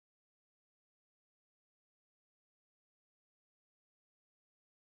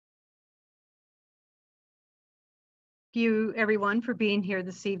you everyone for being here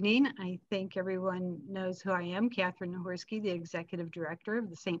this evening. I think everyone knows who I am, Kathryn Nahorksi, the Executive Director of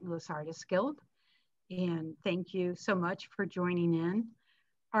the St. Louis Artists Guild. And thank you so much for joining in.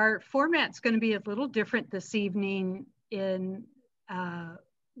 Our format's going to be a little different this evening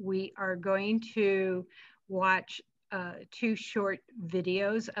we are going to watch 2 short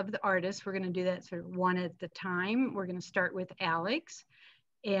videos of the artists. We're going to do that sort of one at a time. We're going to start with Alex,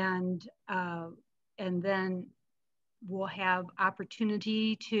 and then we'll have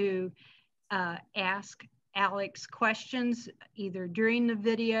opportunity to ask Alex questions either during the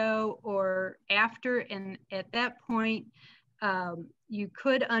video or after. And at that point, you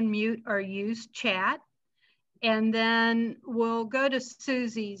could unmute or use chat. And then we'll go to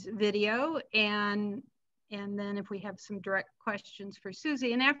Suzy's video, and then if we have some direct questions for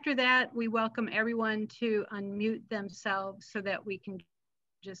Suzy. And after that, we welcome everyone to unmute themselves so that we can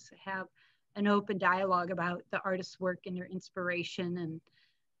just have an open dialogue about the artist's work and their inspiration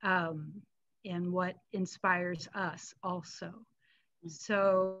and what inspires us also.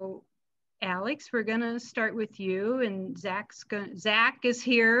 So Alex, we're gonna start with you, and Zach is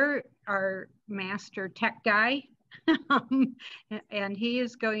here, our master tech guy, and he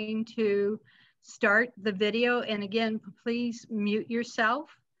is going to start the video. And again, please mute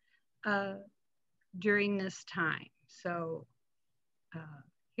yourself during this time. So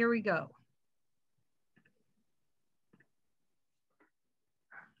here we go.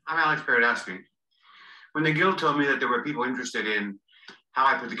 I'm Alex Paradowski. When the Guild told me that there were people interested in how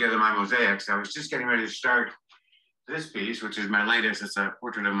I put together my mosaics, I was just getting ready to start this piece, which is my latest. It's a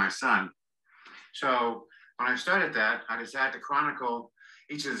portrait of my son. So when I started that, I decided to chronicle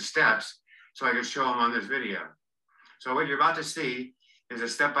each of the steps so I could show them on this video. So what you're about to see is a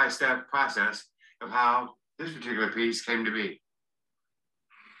step-by-step process of how this particular piece came to be.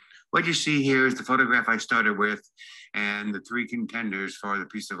 What you see here is the photograph I started with and the 3 contenders for the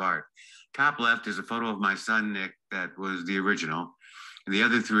piece of art. Top left is a photo of my son, Nick, that was the original. And the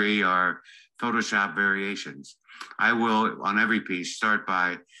other 3 are Photoshop variations. I will, on every piece, start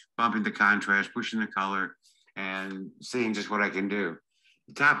by bumping the contrast, pushing the color, and seeing just what I can do.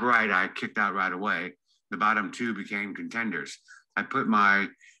 The top right, I kicked out right away. The bottom 2 became contenders. I put my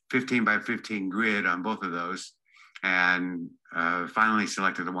 15 by 15 grid on both of those and finally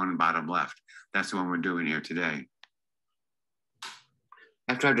selected the one bottom left. That's the one we're doing here today.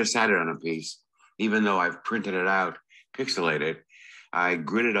 After I've decided on a piece, even though I've printed it out, pixelated, I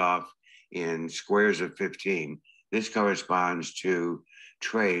grid it off in squares of 15. This corresponds to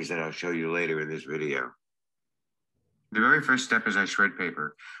trays that I'll show you later in this video. The very first step is I shred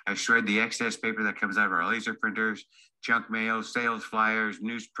paper. I shred the excess paper that comes out of our laser printers, junk mail, sales flyers,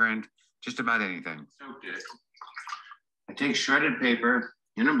 newsprint, just about anything. I take shredded paper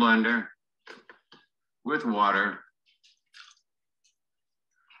in a blender with water.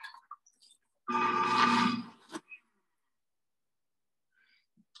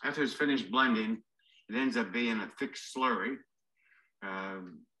 After it's finished blending, it ends up being a thick slurry.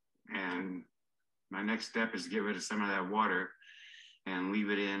 And my next step is to get rid of some of that water and leave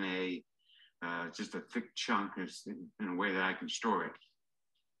it in a just a thick chunk in a way that I can store it.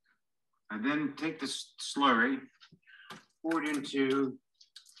 I then take this slurry, pour it into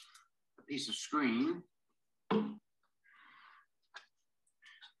a piece of screen, and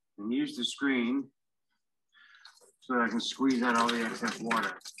use the screen so that I can squeeze out all the excess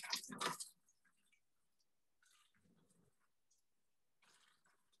water.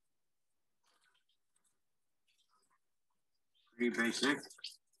 Pretty basic.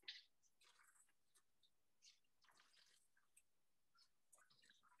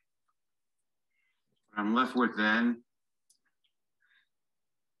 What I'm left with then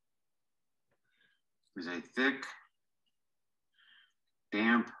is a thick,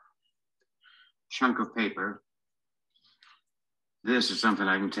 damp chunk of paper. This is something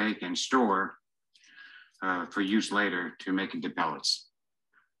I can take and store for use later to make into pellets.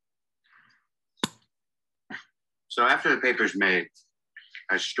 So after the paper's made,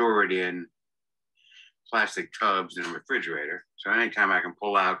 I store it in plastic tubs in a refrigerator. So anytime I can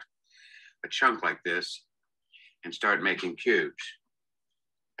pull out a chunk like this and start making cubes,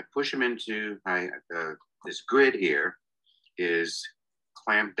 I push them into this grid here is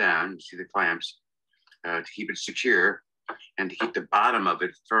clamped down. You see the clamps to keep it secure and to keep the bottom of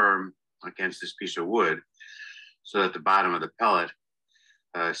it firm against this piece of wood so that the bottom of the pellet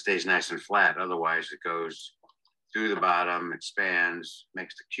stays nice and flat. Otherwise it goes through the bottom, expands,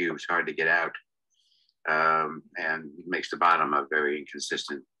 makes the cubes hard to get out, and makes the bottom a very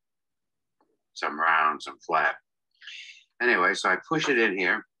inconsistent, some round, some flat. Anyway, so I push it in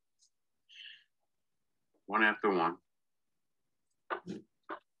here, one after one.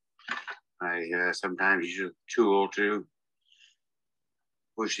 I sometimes use a tool to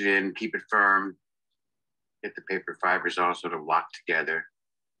push it in, keep it firm, get the paper fibers all sort of locked together.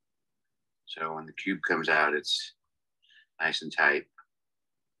 So when the cube comes out, it's nice and tight.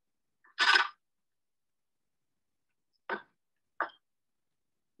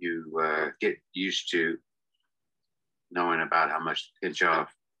 You get used to knowing about how much to pinch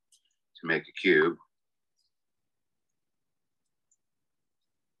off to make a cube.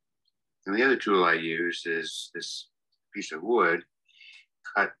 And the other tool I use is this piece of wood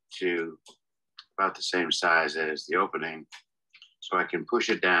cut to about the same size as the opening, so I can push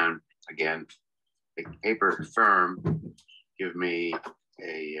it down again, make the paper firm, give me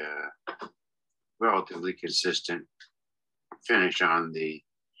a relatively consistent finish on the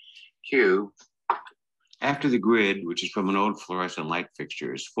cube. After the grid, which is from an old fluorescent light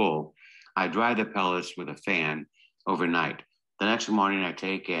fixture, is full, I dry the pellets with a fan overnight. The next morning I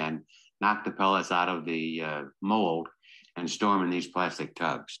take and knock the pellets out of the mold and store them in these plastic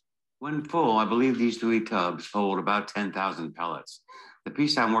tubs. When full, I believe these 3 tubs hold about 10,000 pellets. The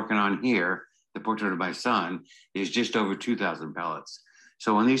piece I'm working on here, the portrait of my son, is just over 2,000 pellets.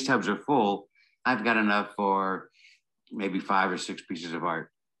 So when these tubs are full, I've got enough for maybe 5 or 6 pieces of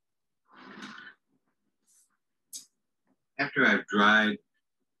art. After I've dried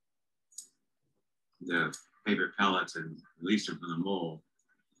the paper pellets and released them from the mold,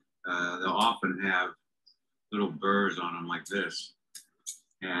 they'll often have little burrs on them like this.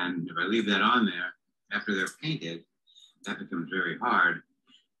 And if I leave that on there, after they're painted, that becomes very hard,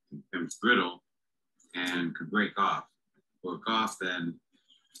 it becomes brittle, and could break off. Broke off, then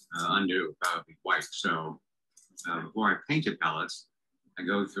undo would probably be white. So before I paint the pellets, I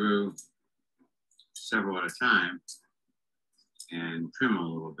go through several at a time and trim them a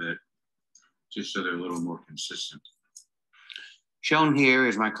little bit, just so they're a little more consistent. Shown here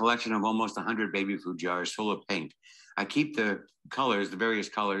is my collection of almost 100 baby food jars full of paint. I keep the colors, the various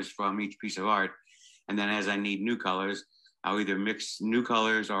colors from each piece of art, and then as I need new colors, I'll either mix new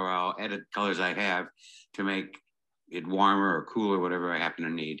colors or I'll edit colors I have to make it warmer or cooler, whatever I happen to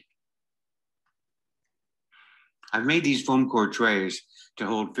need. I've made these foam core trays to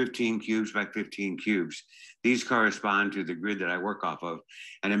hold 15 cubes by 15 cubes. These correspond to the grid that I work off of,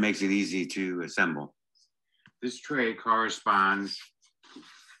 and it makes it easy to assemble. This tray corresponds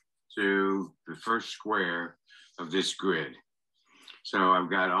to the first square of this grid. So I've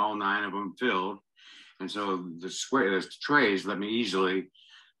got all 9 of them filled. And so the trays let me easily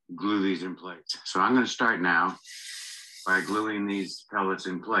glue these in place. So I'm going to start now by gluing these pellets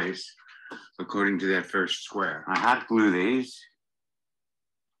in place according to that first square. I hot glue these.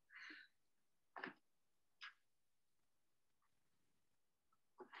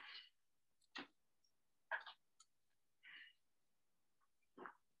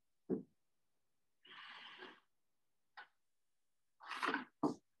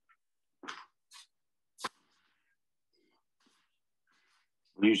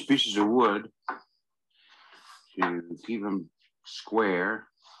 Use pieces of wood to keep them square,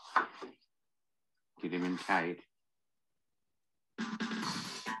 get them in tight.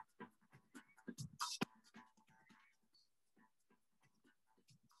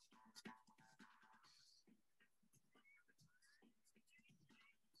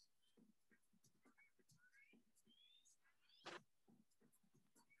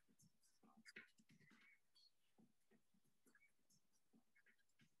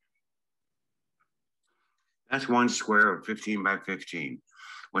 That's 1 square of 15 by 15.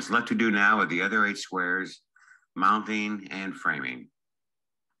 What's left to do now are the other 8 squares, mounting and framing.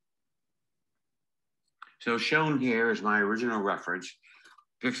 So shown here is my original reference,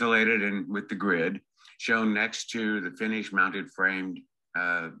 pixelated and with the grid, shown next to the finished mounted framed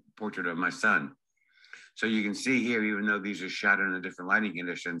portrait of my son. So you can see here, even though these are shot under different lighting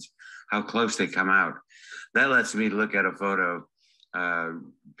conditions, how close they come out. That lets me look at a photo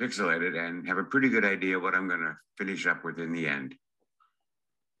pixelated and have a pretty good idea what I'm going to finish up with in the end.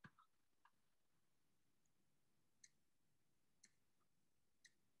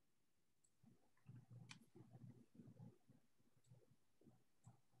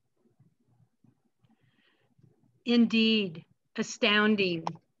 Indeed, astounding.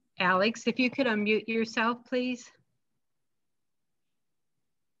 Alex, if you could unmute yourself, please.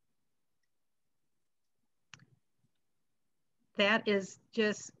 That is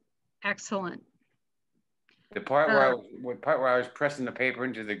just excellent. The part where I was pressing the paper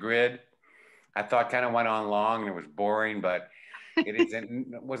into the grid, I thought kind of went on long and it was boring, but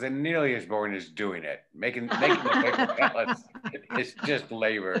wasn't nearly as boring as doing it. Making the paper pellets is just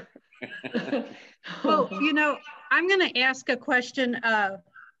labor. Well, you know, I'm going to ask a question.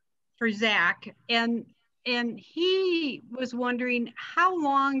 for Zach, and he was wondering, how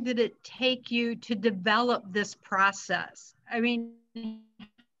long did it take you to develop this process? I mean,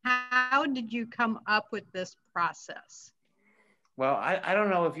 how did you come up with this process? Well, I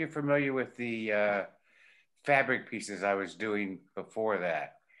don't know if you're familiar with the fabric pieces I was doing before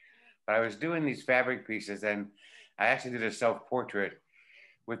that, but I was doing these fabric pieces, and I actually did a self-portrait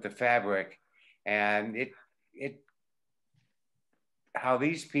with the fabric, and it how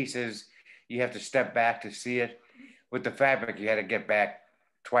these pieces, you have to step back to see it. With the fabric, you had to get back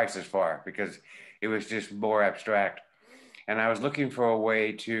twice as far because it was just more abstract. And I was looking for a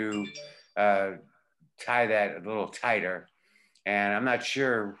way to tie that a little tighter. And I'm not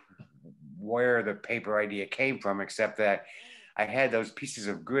sure where the paper idea came from, except that I had those pieces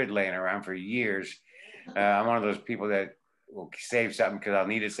of grid laying around for years. I'm one of those people that will save something because I'll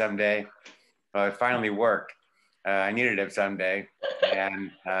need it someday. Well, it finally worked. I needed it someday, and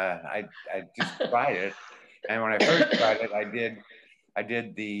I just tried it. And when I first tried it, I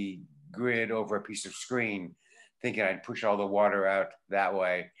did the grid over a piece of screen, thinking I'd push all the water out that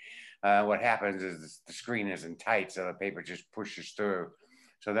way. What happens is the screen isn't tight, so the paper just pushes through.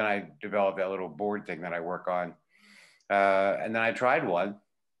 So then I developed that little board thing that I work on. And then I tried one,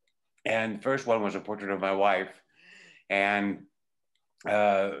 and the first one was a portrait of my wife. And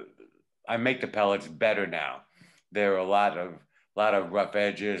I make the pellets better now. There are a lot of rough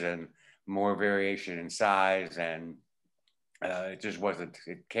edges and more variation in size, and it just wasn't.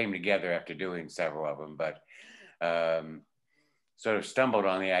 It came together after doing several of them, but sort of stumbled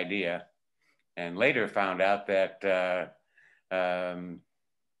on the idea, and later found out that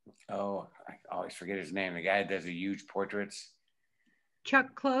oh, I always forget his name. The guy that does the huge portraits.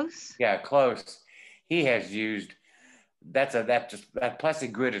 Chuck Close? Yeah, Close. He has used that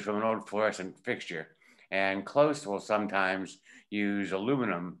plastic grid is from an old fluorescent fixture, and Close will sometimes use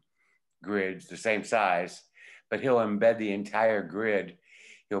aluminum grids the same size, but he'll embed the entire grid.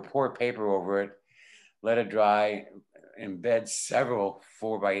 He'll pour paper over it, let it dry, embed several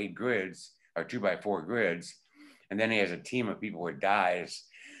 4x8 grids or 2x4 grids, and then he has a team of people with dyes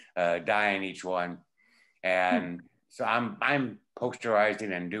dyeing each one. And so I'm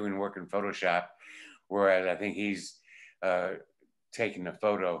posterizing and doing work in Photoshop, whereas I think he's taking the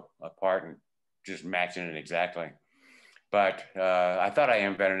photo apart and just matching it exactly. But I thought I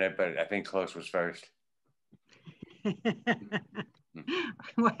invented it, but I think Close was first.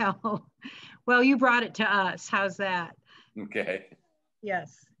 well, you brought it to us. How's that? Okay.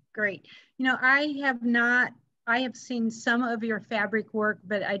 Yes, great. You know, I have seen some of your fabric work,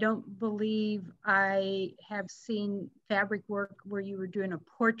 but I don't believe I have seen fabric work where you were doing a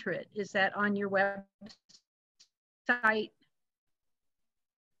portrait. Is that on your website?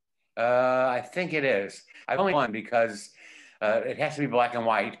 I think it is. I've only one because it has to be black and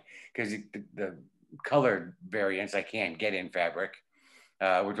white because the color variants I can't get in fabric,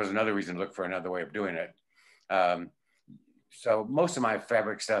 which was another reason to look for another way of doing it. So most of my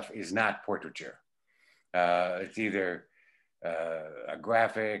fabric stuff is not portraiture. It's either a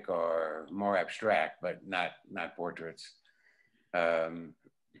graphic or more abstract, but not portraits.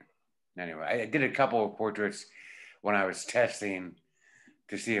 Anyway, I did a couple of portraits when I was testing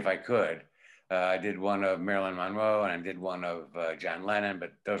to see if I could. I did one of Marilyn Monroe and I did one of John Lennon,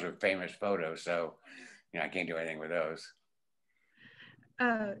 but those are famous photos, so I can't do anything with those.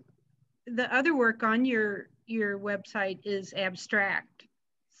 The other work on your website is abstract.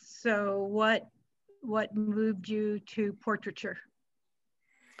 So what moved you to portraiture?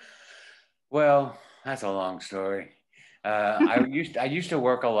 Well, that's a long story. I used to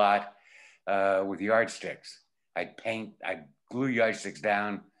work a lot with yardsticks. I'd glue yardsticks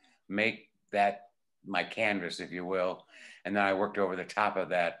down, make that my canvas, if you will, and then I worked over the top of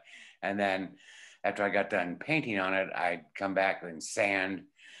that. And then after I got done painting on it, I'd come back and sand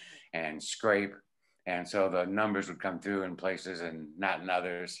and scrape, and so the numbers would come through in places and not in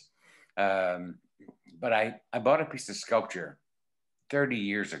others. But I bought a piece of sculpture 30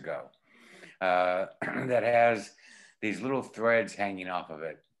 years ago that has these little threads hanging off of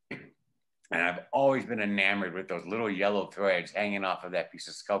it. And I've always been enamored with those little yellow threads hanging off of that piece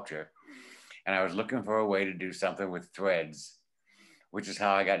of sculpture. And I was looking for a way to do something with threads, which is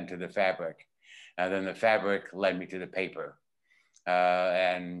how I got into the fabric. And then the fabric led me to the paper.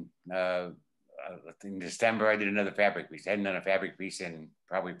 In December, I did another fabric piece. I hadn't done a fabric piece in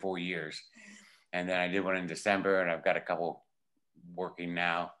probably 4 years. And then I did one in December, and I've got a couple working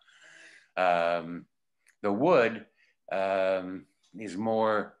now. The wood is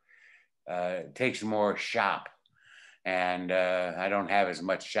more, takes more shop, and I don't have as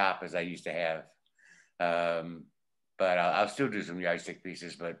much shop as I used to have. But I'll still do some yardstick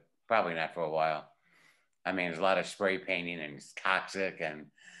pieces, but probably not for a while. I mean, there's a lot of spray painting and it's toxic, and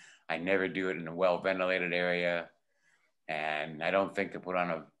I never do it in a well-ventilated area. And I don't think to put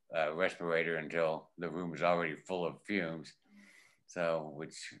on a respirator until the room is already full of fumes. So,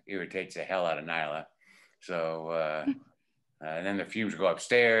 which irritates the hell out of Nyla. So, and then the fumes go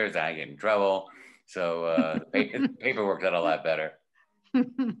upstairs and I get in trouble. So the paper works out a lot better.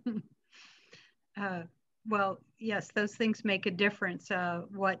 Well, yes, those things make a difference.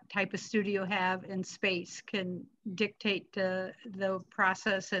 What type of studio you have and space can dictate the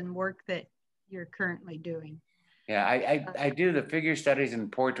process and work that you're currently doing. Yeah, I do the figure studies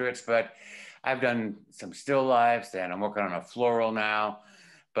and portraits, but I've done some still lifes and I'm working on a floral now.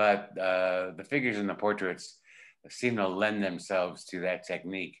 But the figures and the portraits seem to lend themselves to that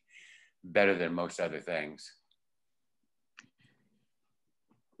technique better than most other things.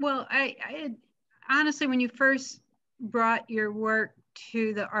 Well, I honestly, when you first brought your work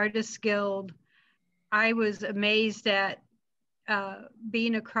to the Artists Guild, I was amazed at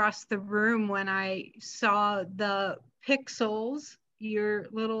being across the room when I saw the pixels, your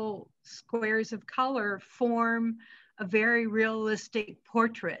little squares of color, form a very realistic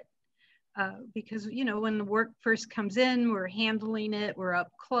portrait. Because, you know, when the work first comes in, we're handling it, we're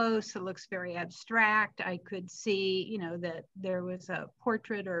up close, it looks very abstract. I could see, you know, that there was a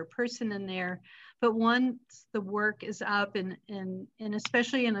portrait or a person in there. But once the work is up, and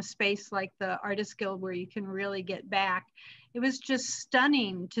especially in a space like the Artists Guild where you can really get back, it was just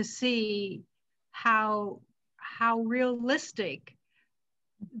stunning to see how realistic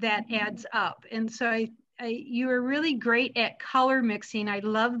that adds up. And so you are really great at color mixing. I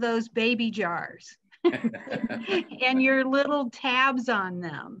love those baby jars and your little tabs on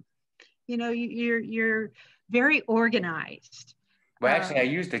them. You know, you're very organized. Well, actually, I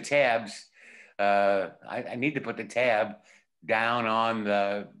use the tabs. I need to put the tab down on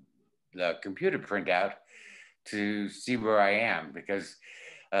the computer printout to see where I am, because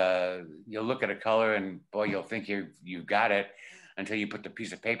you'll look at a color and boy, you'll think you've got it until you put the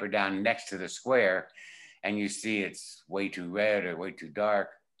piece of paper down next to the square and you see it's way too red or way too dark.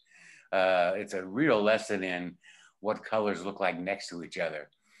 It's a real lesson in what colors look like next to each other,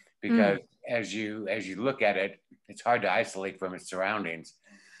 because as you look at it, it's hard to isolate from its surroundings.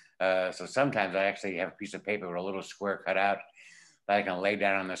 So sometimes I actually have a piece of paper with a little square cut out that I can lay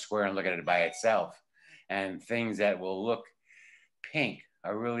down on the square and look at it by itself. And things that will look pink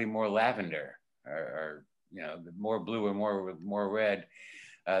are really more lavender, or you know, more blue or more red.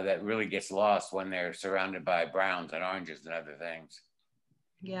 That really gets lost when they're surrounded by browns and oranges and other things.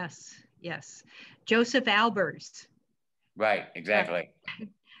 Yes, yes. Joseph Albers. Right, exactly.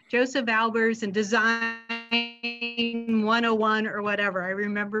 Joseph Albers and Design 101 or whatever. I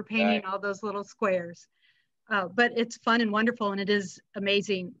remember painting all those little squares. But it's fun and wonderful, and it is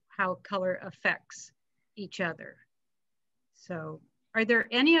amazing how color affects each other. So are there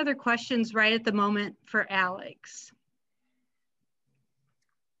any other questions right at the moment for Alex?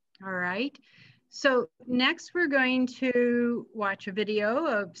 All right. So next we're going to watch a video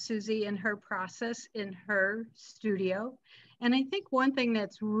of Suzy and her process in her studio. And I think one thing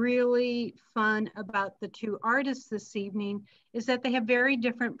that's really fun about the two artists this evening is that they have very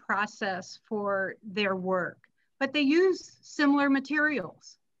different process for their work, but they use similar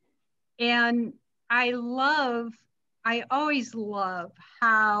materials. And I always love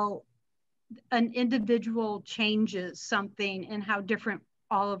how an individual changes something and how different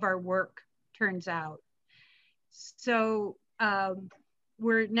all of our work turns out. So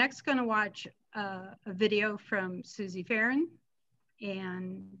we're next going to watch a video from Suzy Farren,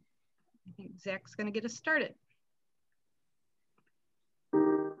 and I think Zach's going to get us started.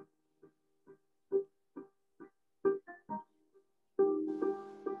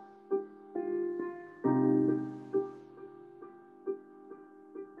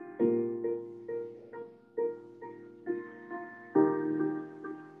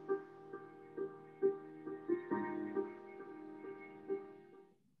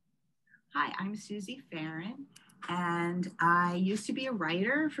 Hi, I'm Suzy Farren, and I used to be a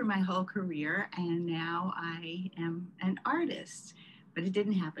writer for my whole career, and now I am an artist, but it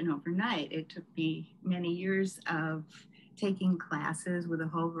didn't happen overnight. It took me many years of taking classes with a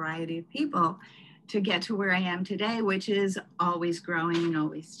whole variety of people to get to where I am today, which is always growing and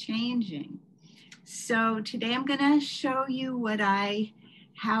always changing. So today I'm going to show you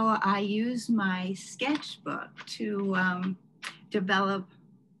how I use my sketchbook to develop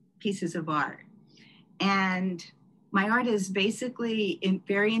pieces of art. And my art is basically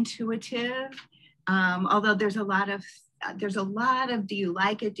very intuitive, although there's a lot of there's a lot of, do you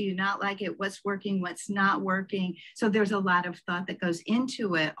like it? Do you not like it? What's working? What's not working? So there's a lot of thought that goes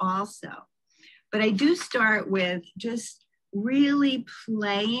into it also. But I do start with just really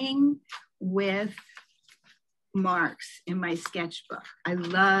playing with marks in my sketchbook. I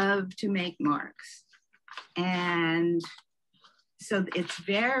love to make marks. And so it's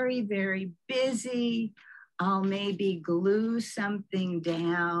very, very busy. I'll maybe glue something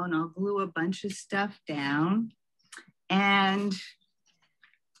down. I'll glue a bunch of stuff down. And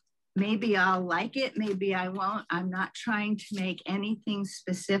maybe I'll like it, maybe I won't. I'm not trying to make anything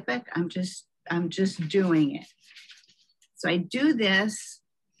specific. I'm just doing it. So I do this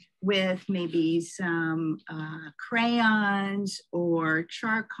with maybe some crayons or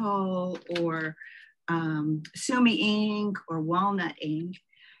charcoal or Sumi ink or walnut ink.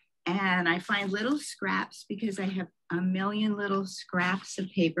 And I find little scraps because I have a million little scraps of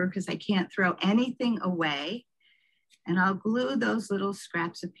paper because I can't throw anything away. And I'll glue those little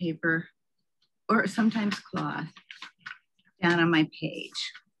scraps of paper or sometimes cloth down on my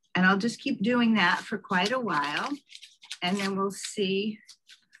page. And I'll just keep doing that for quite a while. And then we'll see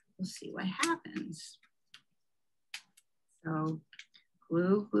what happens. So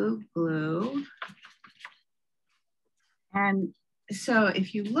glue, glue, glue. And so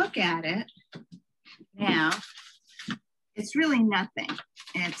if you look at it now, it's really nothing.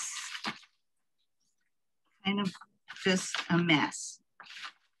 It's kind of just a mess.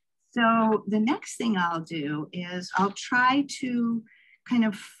 So the next thing I'll do is I'll try to kind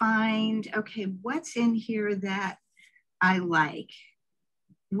of find, okay, what's in here that I like?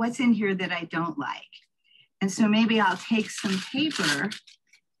 What's in here that I don't like? And so maybe I'll take some paper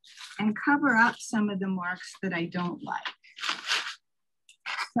and cover up some of the marks that I don't like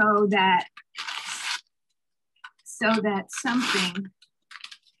so that something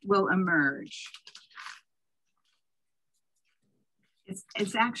will emerge.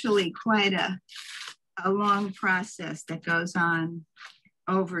 It's actually quite a long process that goes on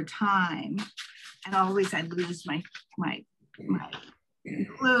over time. And always I lose my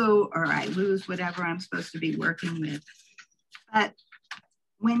glue, or I lose whatever I'm supposed to be working with. But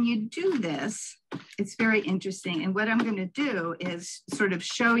when you do this, it's very interesting. And what I'm going to do is sort of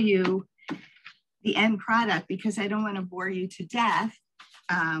show you the end product, because I don't want to bore you to death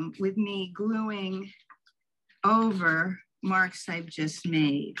with me gluing over marks I've just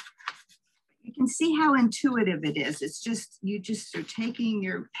made. You can see how intuitive it is. It's just, you just are taking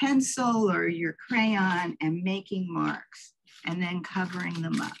your pencil or your crayon and making marks and then covering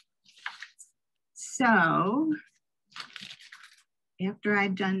them up. So after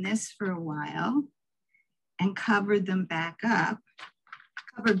I've done this for a while and covered them back up,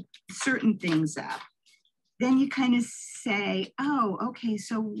 covered certain things up, then you kind of say, oh, okay,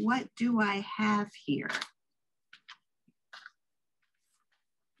 so what do I have here?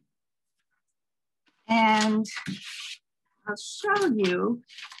 And I'll show you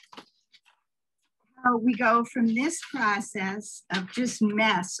how we go from this process of just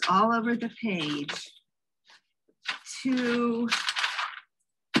mess all over the page to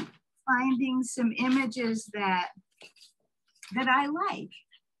finding some images that I like.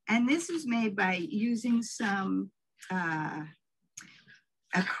 And this is made by using some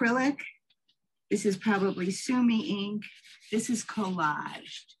acrylic. This is probably Sumi ink. This is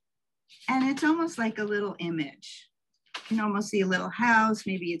collaged. And it's almost like a little image. You can almost see a little house.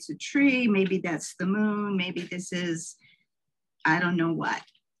 Maybe it's a tree. Maybe that's the moon. Maybe this is, I don't know what.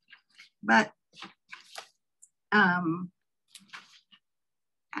 But I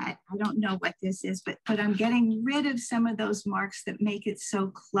don't know what this is, but I'm getting rid of some of those marks that make it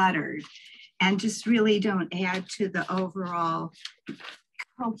so cluttered and just really don't add to the overall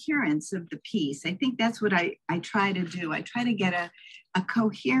coherence of the piece. I think that's what I try to do. I try to get a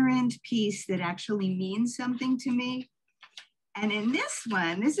coherent piece that actually means something to me. And in this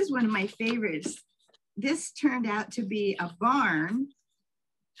one, this is one of my favorites. This turned out to be a barn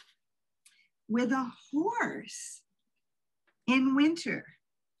with a horse in winter.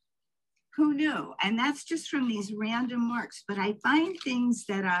 Who knew? And that's just from these random marks. But I find things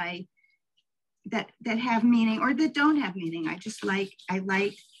that that have meaning or that don't have meaning. I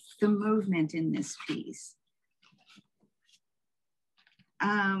like the movement in this piece.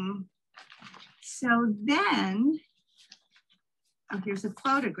 So then, here's a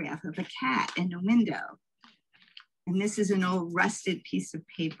photograph of a cat in a window. And this is an old rusted piece of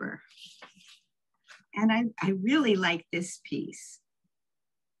paper. And I really like this piece.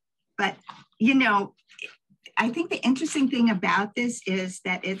 But, you know, I think the interesting thing about this is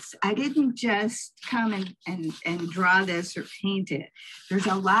that I didn't just come and draw this or paint it. There's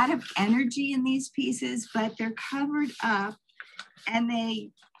a lot of energy in these pieces, but they're covered up and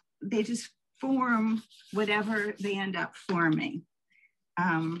they just form whatever they end up forming.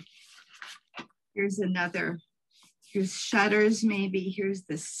 Here's shutters maybe, here's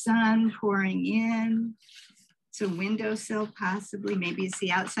the sun pouring in. It's a windowsill possibly, maybe it's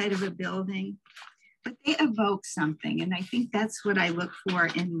the outside of a building, but they evoke something. And I think that's what I look for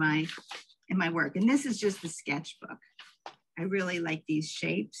in my work. And this is just the sketchbook. I really like these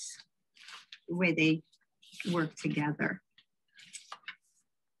shapes, the way they work together.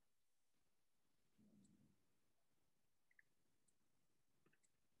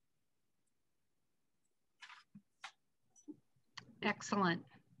 Excellent.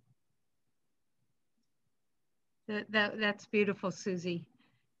 That's beautiful, Suzy.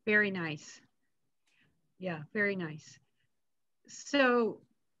 Very nice. Yeah, very nice. So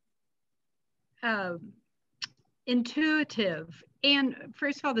intuitive. And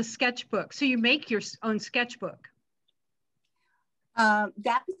first of all, the sketchbook. So you make your own sketchbook.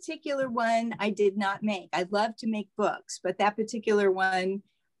 That particular one I did not make. I love to make books, but that particular one,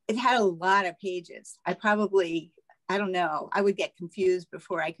 it had a lot of pages. I don't know, I would get confused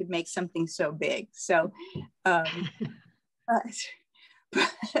before I could make something so big. So, but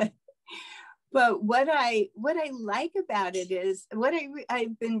what I like about it is, what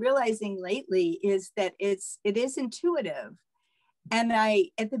I've been realizing lately is that it is intuitive. And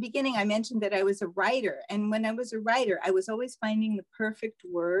at the beginning, I mentioned that I was a writer. And when I was a writer, I was always finding the perfect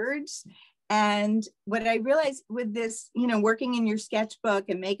words. And what I realized with this, working in your sketchbook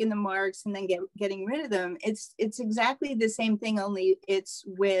and making the marks and then getting rid of them, it's exactly the same thing, only it's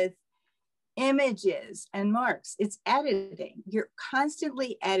with images and marks. It's editing. You're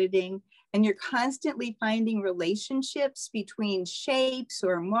constantly editing and you're constantly finding relationships between shapes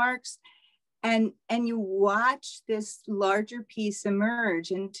or marks. And you watch this larger piece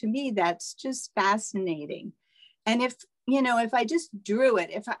emerge. And to me, that's just fascinating. And if I just drew it,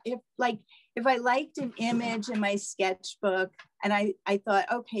 if I liked an image in my sketchbook and I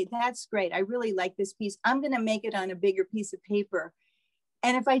thought, okay, that's great, I really like this piece, I'm going to make it on a bigger piece of paper.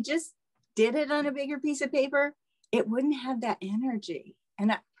 And if I just did it on a bigger piece of paper, it wouldn't have that energy.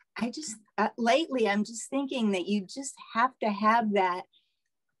 And I just, lately, I'm just thinking that you just have to have that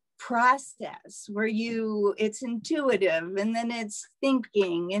process where it's intuitive, and then it's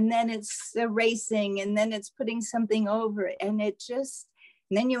thinking, and then it's erasing, and then it's putting something over it. And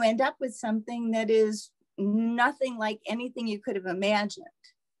then you end up with something that is nothing like anything you could have imagined.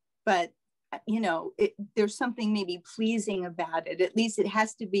 But, there's something maybe pleasing about it. At least it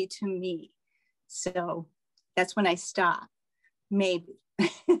has to be to me. So that's when I stop, maybe.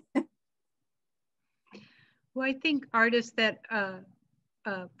 Well, I think artists that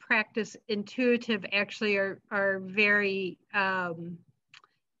practice intuitive actually are very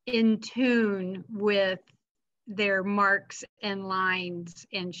in tune with their marks and lines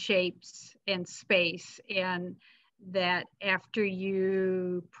and shapes and space, and that after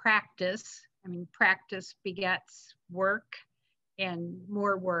you practice, practice begets work and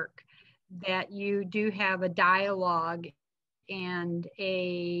more work, that you do have a dialogue and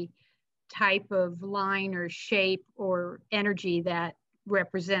a type of line or shape or energy that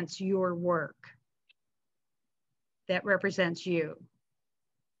represents your work, that represents you.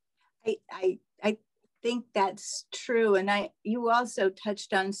 I think that's true. And you also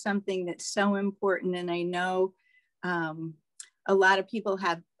touched on something that's so important. And I know a lot of people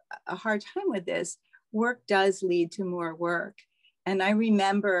have a hard time with this. Work does lead to more work. And I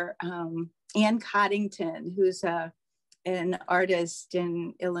remember Ann Coddington, who's an artist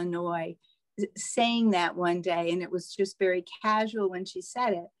in Illinois, saying that one day, and it was just very casual when she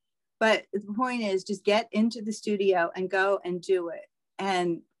said it. But the point is, just get into the studio and go and do it.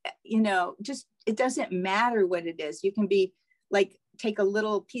 And, just, it doesn't matter what it is. You can be like, take a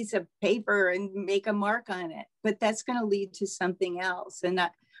little piece of paper and make a mark on it, but that's going to lead to something else. And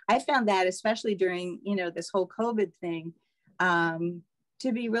I found that, especially during, this whole COVID thing,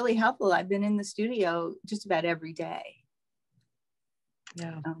 to be really helpful. I've been in the studio just about every day.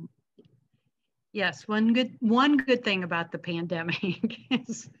 Yeah. Yes, one good thing about the pandemic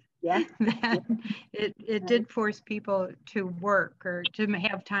is that it did force people to work or to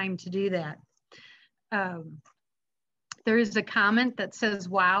have time to do that. There is a comment that says,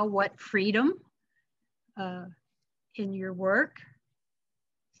 "Wow, what freedom in your work."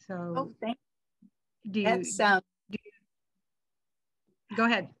 So, thank you. Go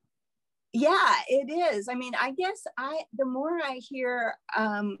ahead. Yeah, it is. I guess the more I hear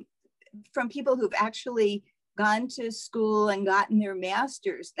from people who've actually gone to school and gotten their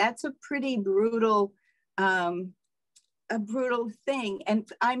master's. That's a pretty brutal, a brutal thing. And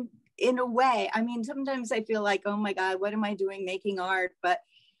I'm, in a way, I mean, sometimes I feel like, oh my God, what am I doing making art? But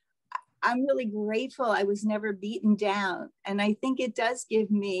I'm really grateful I was never beaten down. And I think it does give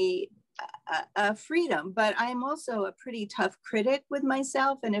me a freedom, but I'm also a pretty tough critic with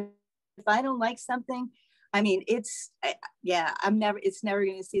myself. And if I don't like something, I mean, it's, yeah, it's never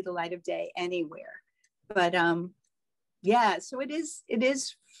going to see the light of day anywhere. But yeah, so it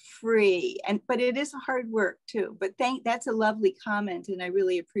is free, but it is hard work too. But that's a lovely comment, and I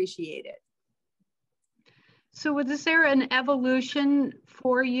really appreciate it. So was there an evolution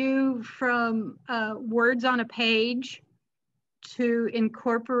for you from words on a page to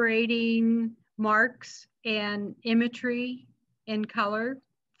incorporating marks and imagery and color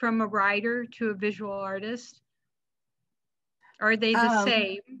from a writer to a visual artist? Are they the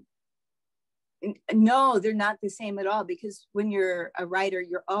same? No, they're not the same at all, because when you're a writer,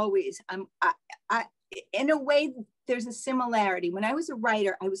 you're always, in a way, there's a similarity. When I was a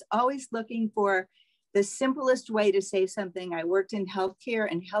writer, I was always looking for the simplest way to say something. I worked in healthcare,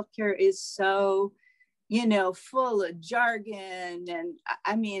 and healthcare is so, full of jargon. And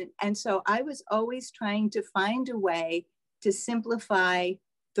I mean, and so I was always trying to find a way to simplify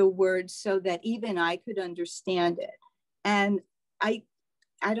the words so that even I could understand it. And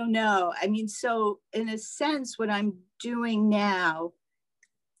I don't know. I mean, so in a sense, what I'm doing now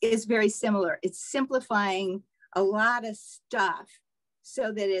is very similar. It's simplifying a lot of stuff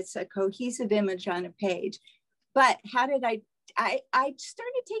so that it's a cohesive image on a page. But how did I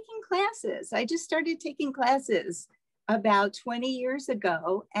started taking classes. I just started taking classes about 20 years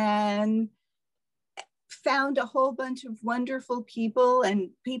ago and found a whole bunch of wonderful people, and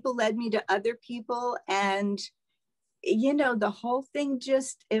people led me to other people. And the whole thing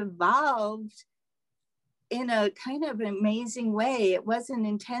just evolved in a kind of amazing way. It wasn't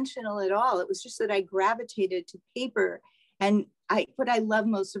intentional at all. It was just that I gravitated to paper. And what I love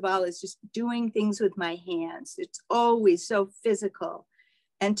most of all is just doing things with my hands. It's always so physical.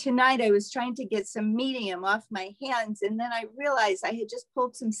 And tonight I was trying to get some medium off my hands, and then I realized I had just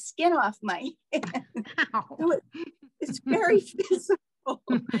pulled some skin off my hand. So it's very physical.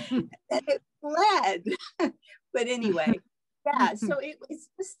 And it bled. But anyway, yeah, so it's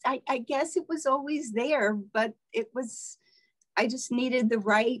just, I guess it was always there, but I just needed the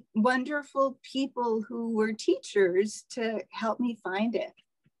right wonderful people who were teachers to help me find it.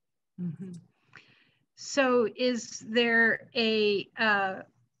 Mm-hmm. So is there a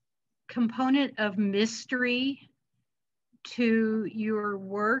component of mystery to your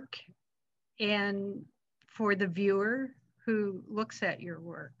work and for the viewer who looks at your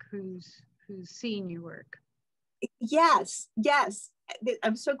work, who's seen your work? Yes.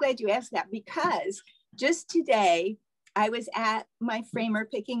 I'm so glad you asked that, because just today I was at my framer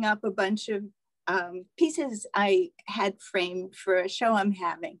picking up a bunch of pieces I had framed for a show I'm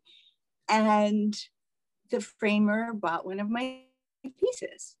having. And the framer bought one of my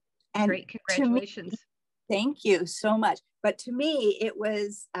pieces. And great, congratulations. Thank you so much. But to me, it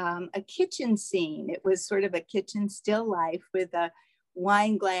was a kitchen scene. It was sort of a kitchen still life with a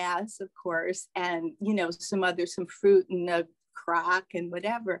wine glass, of course, and some fruit in a crock and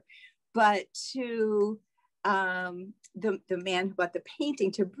whatever. But to the man who bought the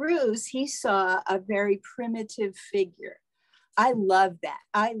painting, to Bruce, he saw a very primitive figure. I love that.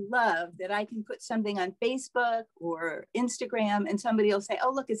 I love that I can put something on Facebook or Instagram and somebody will say,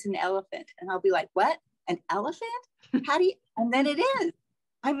 oh, look, it's an elephant. And I'll be like, what? An elephant? How do you? And then it is.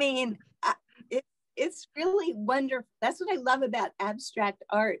 I mean, it's really wonderful. That's what I love about abstract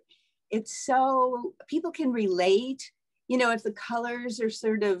art. It's so people can relate, if the colors are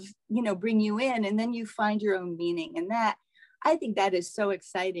sort of, bring you in, and then you find your own meaning. And that, I think that is so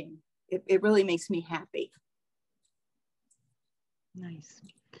exciting. It really makes me happy. Nice.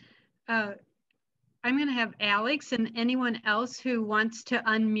 I'm going to have Alex and anyone else who wants to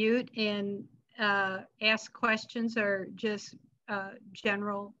unmute and ask questions or just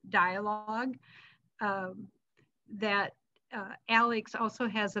general dialogue. Alex also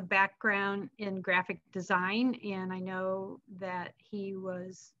has a background in graphic design, and I know that he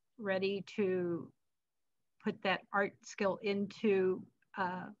was ready to put that art skill into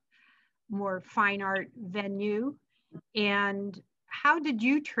more fine art venue. And how did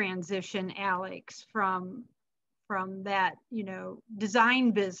you transition, Alex, from that,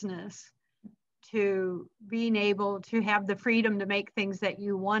 design business to being able to have the freedom to make things that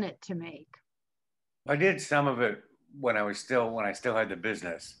you wanted to make? I did some of it when I still had the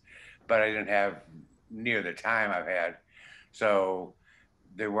business, but I didn't have near the time I've had. So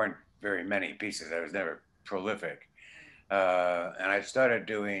there weren't very many pieces. I was never prolific. And I started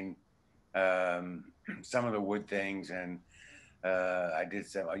doing some of the wood things, and I did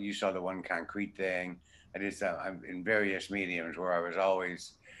some, you saw the one concrete thing. I did some in various mediums where I was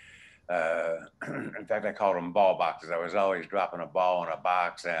always, in fact, I called them ball boxes. I was always dropping a ball in a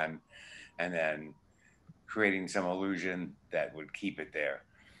box and then creating some illusion that would keep it there.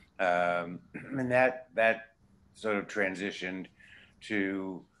 And that sort of transitioned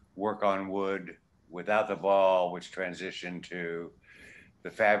to work on wood without the ball, which transitioned to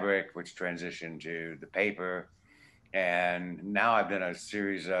the fabric, which transitioned to the paper. And now I've done a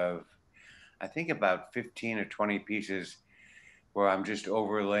series of, I think about 15 or 20 pieces where I'm just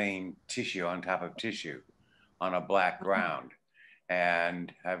overlaying tissue on top of tissue on a black ground.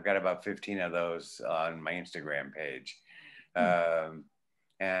 And I've got about 15 of those on my Instagram page.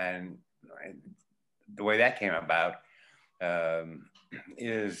 And the way that came about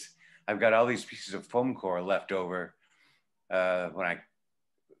is I've got all these pieces of foam core left over when I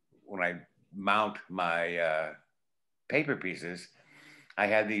mount my paper pieces. I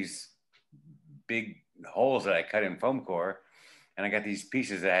had these big holes that I cut in foam core, and I got these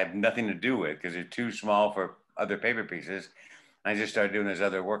pieces that I have nothing to do with because they're too small for other paper pieces. I just started doing this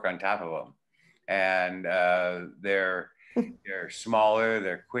other work on top of them, and they're smaller,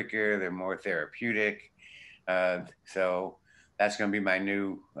 they're quicker, they're more therapeutic. So that's going to be my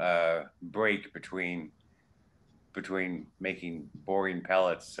new break between making boring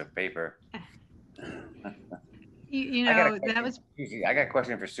pellets of paper. You know, that was. Suzy, I got a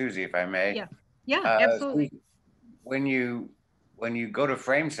question for Suzy, if I may. Yeah, yeah, absolutely. Suzy, when you go to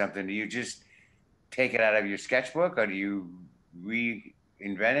frame something, do you just take it out of your sketchbook, or do you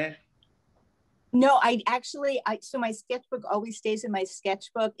reinvent it? No, so my sketchbook always stays in my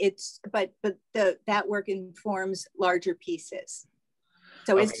sketchbook. But that work informs larger pieces.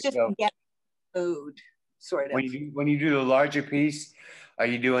 So okay, it's just to get mood, sort of. When you do the larger piece, are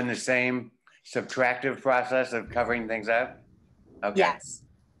you doing the same subtractive process of covering things up? Okay. Yes.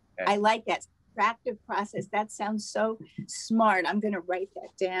 Okay. I like that subtractive process. That sounds so smart. I'm going to write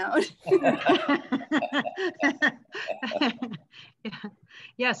that down. Yeah.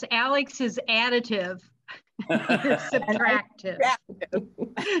 Yes, Alex is additive. Subtractive.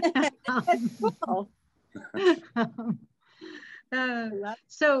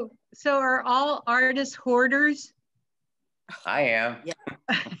 So are all artists hoarders? I am. Yeah.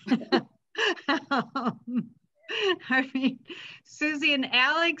 I mean, Suzy and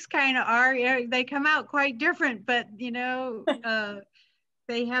Alex kind of are, they come out quite different, but they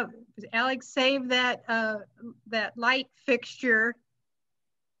have, Alex saved that light fixture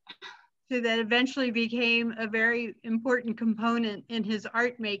that eventually became a very important component in his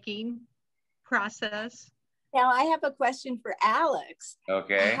art making process. Now I have a question for Alex.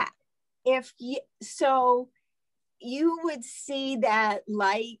 Okay. So you would see that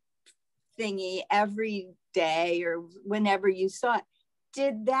light thingy every day or whenever you saw it.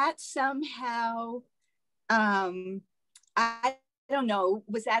 Did that somehow, I don't know,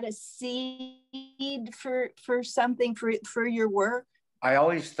 was that a seed for something for your work? I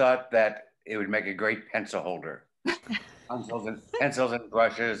always thought that it would make a great pencil holder. pencils and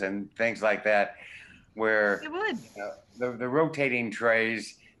brushes and things like that, where it would. The rotating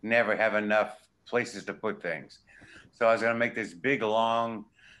trays never have enough places to put things. So I was going to make this big, long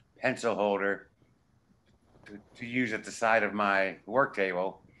pencil holder to use at the side of my work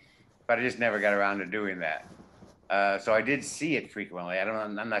table, but I just never got around to doing that. So I did see it frequently.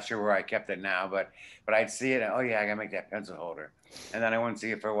 I'm not sure where I kept it now, but I'd see it. And, oh yeah, I gotta make that pencil holder. And then I wouldn't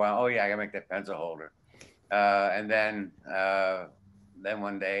see it for a while. Oh yeah, I gotta make that pencil holder. And then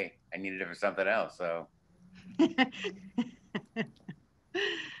one day I needed it for something else. So.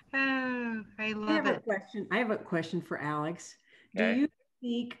 Oh, I love it. I have a question for Alex. Okay. Do you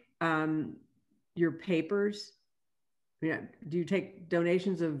seek your papers? Do you take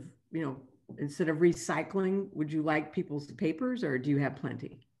donations of, instead of recycling, would you like people's papers, or do you have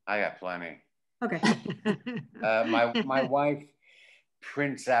plenty? I got plenty. Okay. My wife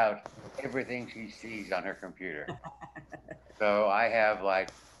prints out everything she sees on her computer. So I have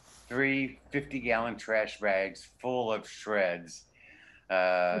like 3 50-gallon trash bags full of shreds,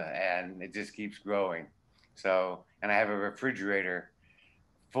 and it just keeps growing. So, and I have a refrigerator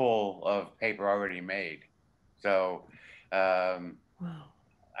full of paper already made. So, wow.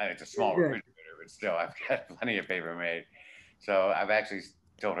 It's a small refrigerator, but still, I've got plenty of paper made. So I've actually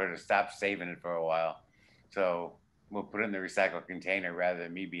told her to stop saving it for a while. So we'll put it in the recycle container rather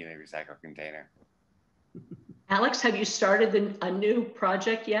than me being in the recycle container. Alex, have you started a new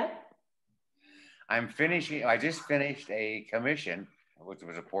project yet? I just finished a commission, which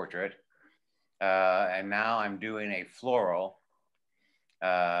was a portrait. And now I'm doing a floral.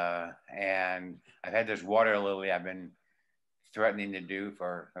 And I've had this water lily I've been threatening to do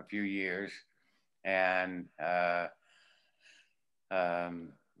for a few years. And I'm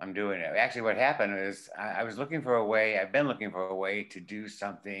doing it. Actually, what happened is I was looking for a way, I've been looking for a way to do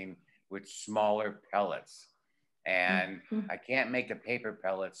something with smaller pellets. And I can't make the paper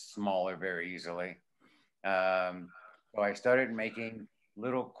pellets smaller very easily. So I started making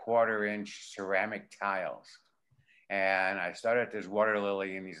little 1/4-inch ceramic tiles. And I started this water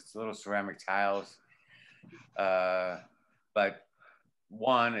lily in these little ceramic tiles. But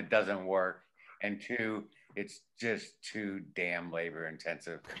one, it doesn't work. And two, it's just too damn labor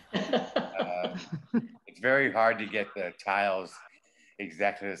intensive. It's very hard to get the tiles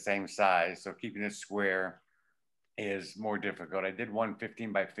exactly the same size. So keeping it square is more difficult. I did one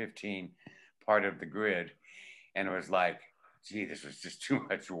 15 by 15 part of the grid, and it was like, gee, this was just too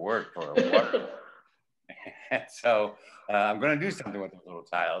much work for a water. And so I'm going to do something with those little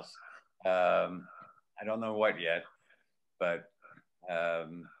tiles. I don't know what yet, but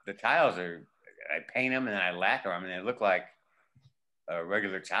the tiles are, I paint them and then I lacquer them and they look like a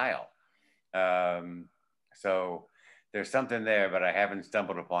regular tile. So there's something there, but I haven't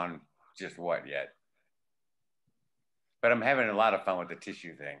stumbled upon just what yet. But I'm having a lot of fun with the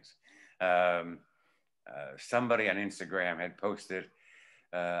tissue things. Somebody on Instagram had posted,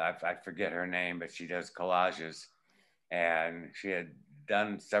 I forget her name, but she does collages. And she had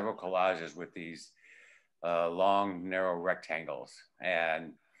done several collages with these long, narrow rectangles.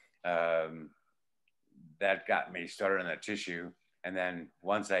 And that got me started on the tissue. And then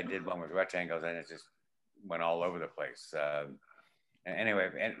once I did one with rectangles, then it just went all over the place. Anyway,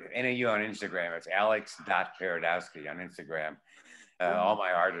 any of you on Instagram, it's alex.paradowski on Instagram. All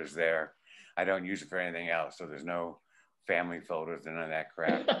my art is there. I don't use it for anything else. So there's no family photos and none of that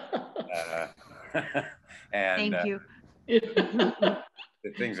crap. And Thank you. The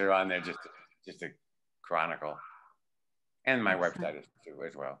things are on there just to chronicle. And my website is too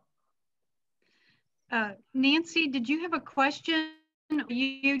as well. Nancy, did you have a question?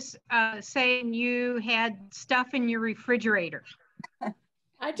 You saying you had stuff in your refrigerator.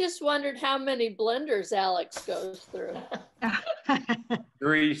 I just wondered how many blenders Alex goes through.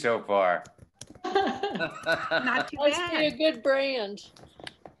 3 so far. Not too Must bad. be a good brand.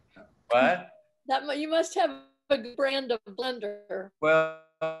 What? You must have a good brand of blender. Well,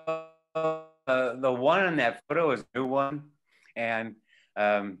 the one in that photo is a new one, and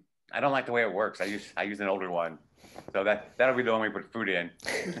I don't like the way it works. I use an older one, so that'll be the one we put food in.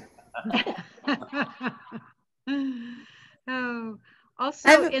 Oh,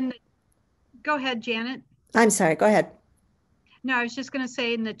 also go ahead, Janet. I'm sorry, go ahead. No, I was just going to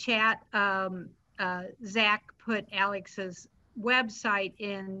say in the chat, Zach put Alex's website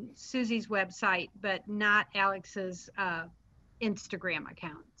in Suzy's website, but not Alex's Instagram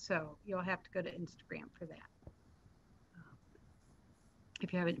account. So you'll have to go to Instagram for that.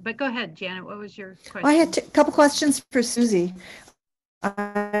 If you haven't, but go ahead, Janet, what was your question? Well, I had a couple questions for Suzy.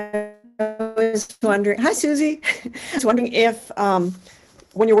 I was wondering, hi, Suzy. I was wondering if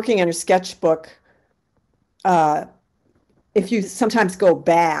when you're working on your sketchbook, if you sometimes go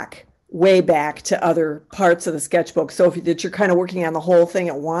way back to other parts of the sketchbook, so that you're kind of working on the whole thing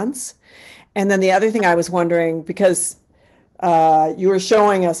at once. And then the other thing I was wondering, because you were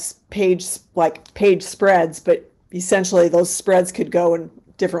showing us page spreads, but essentially those spreads could go in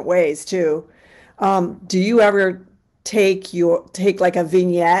different ways too. Do you ever take like a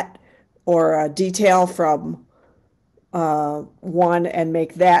vignette or a detail from one and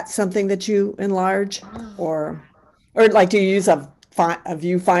make that something that you enlarge, or like do you use a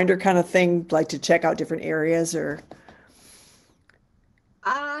viewfinder kind of thing, like to check out different areas? Or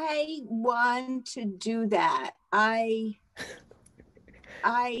I want to do that. I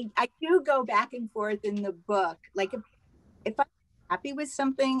do go back and forth in the book. Like if I'm happy with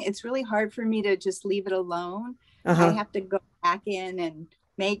something, it's really hard for me to just leave it alone. I have to go back in and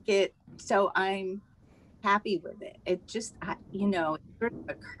make it so I'm happy with it. It just, it's sort of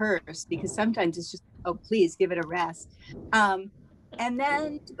a curse, because sometimes it's just, oh, please give it a rest. And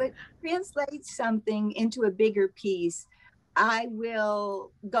then to translate something into a bigger piece, I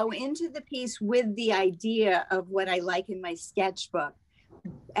will go into the piece with the idea of what I like in my sketchbook.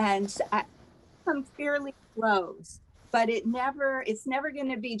 And I'm fairly close, but it's never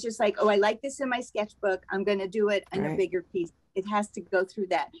going to be just like, oh, I like this in my sketchbook, I'm going to do it in a bigger piece. It has to go through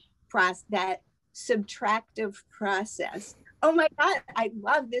that subtractive process. Oh my God, I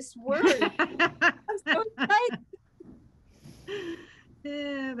love this word. I'm so excited.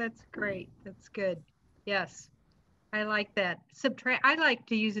 Yeah, that's great. That's good. Yes. I like that. I like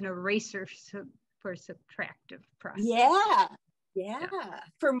to use an eraser for subtractive process. Yeah.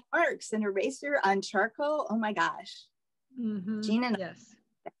 For marks, an eraser on charcoal. Oh my gosh. Mm-hmm. Gina. Yes.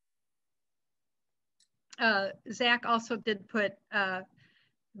 Zach also did put the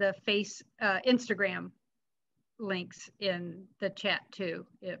Instagram links in the chat too,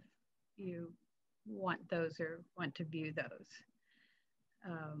 if you want those or want to view those.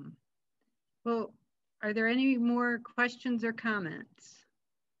 Well, are there any more questions or comments?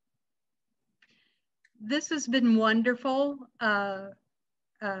 This has been wonderful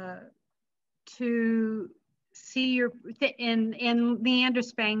to see your, and Leander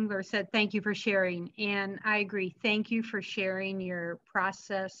Spangler said, thank you for sharing. And I agree, thank you for sharing your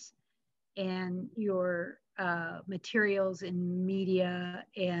process and your materials in media.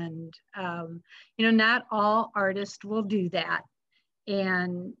 And, you know, not all artists will do that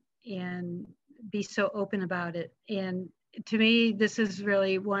and be so open about it. And to me, this is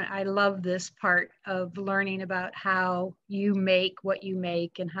really I love this part of learning about how you make what you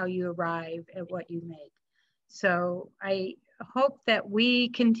make and how you arrive at what you make. So I hope that we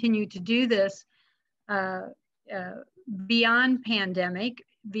continue to do this beyond pandemic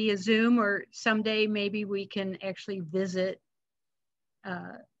via Zoom, or someday maybe we can actually visit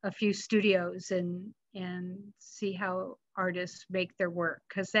a few studios and see how artists make their work,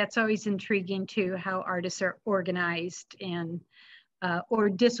 because that's always intriguing too, how artists are organized and or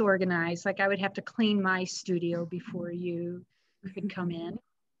disorganized. Like I would have to clean my studio before you could come in.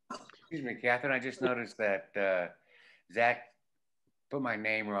 Excuse me, Kathryn, I just noticed that Zach put my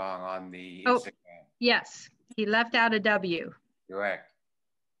name wrong on the Instagram. Yes, he left out a W. Correct.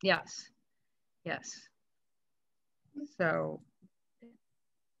 Yes, yes. So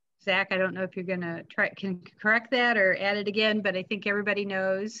Zach, I don't know if you're gonna can correct that or add it again, but I think everybody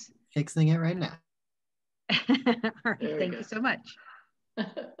knows. Fixing it right now. All right, thank you so much.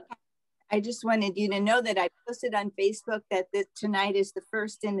 I just wanted you to know that I posted on Facebook that tonight is the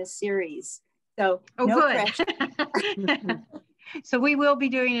first in the series. So no good. pressure. So we will be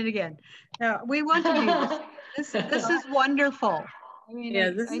doing it again. We want to do this. This is wonderful. I mean, yeah,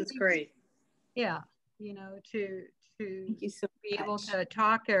 this is great. Yeah, you know, to Thank you so be much. able to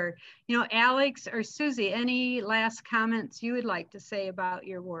talk, or, you know, Alex or Suzy, any last comments you would like to say about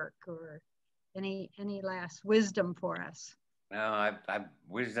your work, or any last wisdom for us? No, I've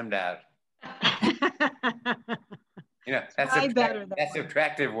wisdomed out. You know, that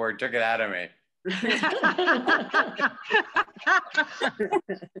subtractive word took it out of me.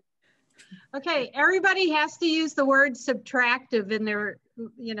 Okay, everybody has to use the word subtractive in their,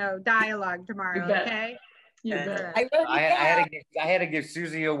 you know, dialogue tomorrow. Okay. You bet. I had to give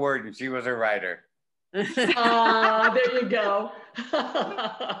Suzy a word, and she was a writer. There you go.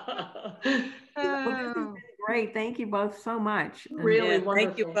 Well, great. Thank you both so much. Really wonderful.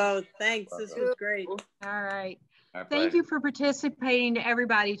 Thank you both. Thanks. This was great. All right. Thank you for participating, to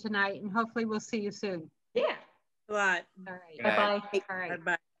everybody tonight, and hopefully we'll see you soon. Yeah. A lot. All right. Bye-bye. All right.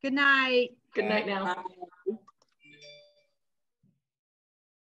 Bye-bye. Good night. Good night now. Bye.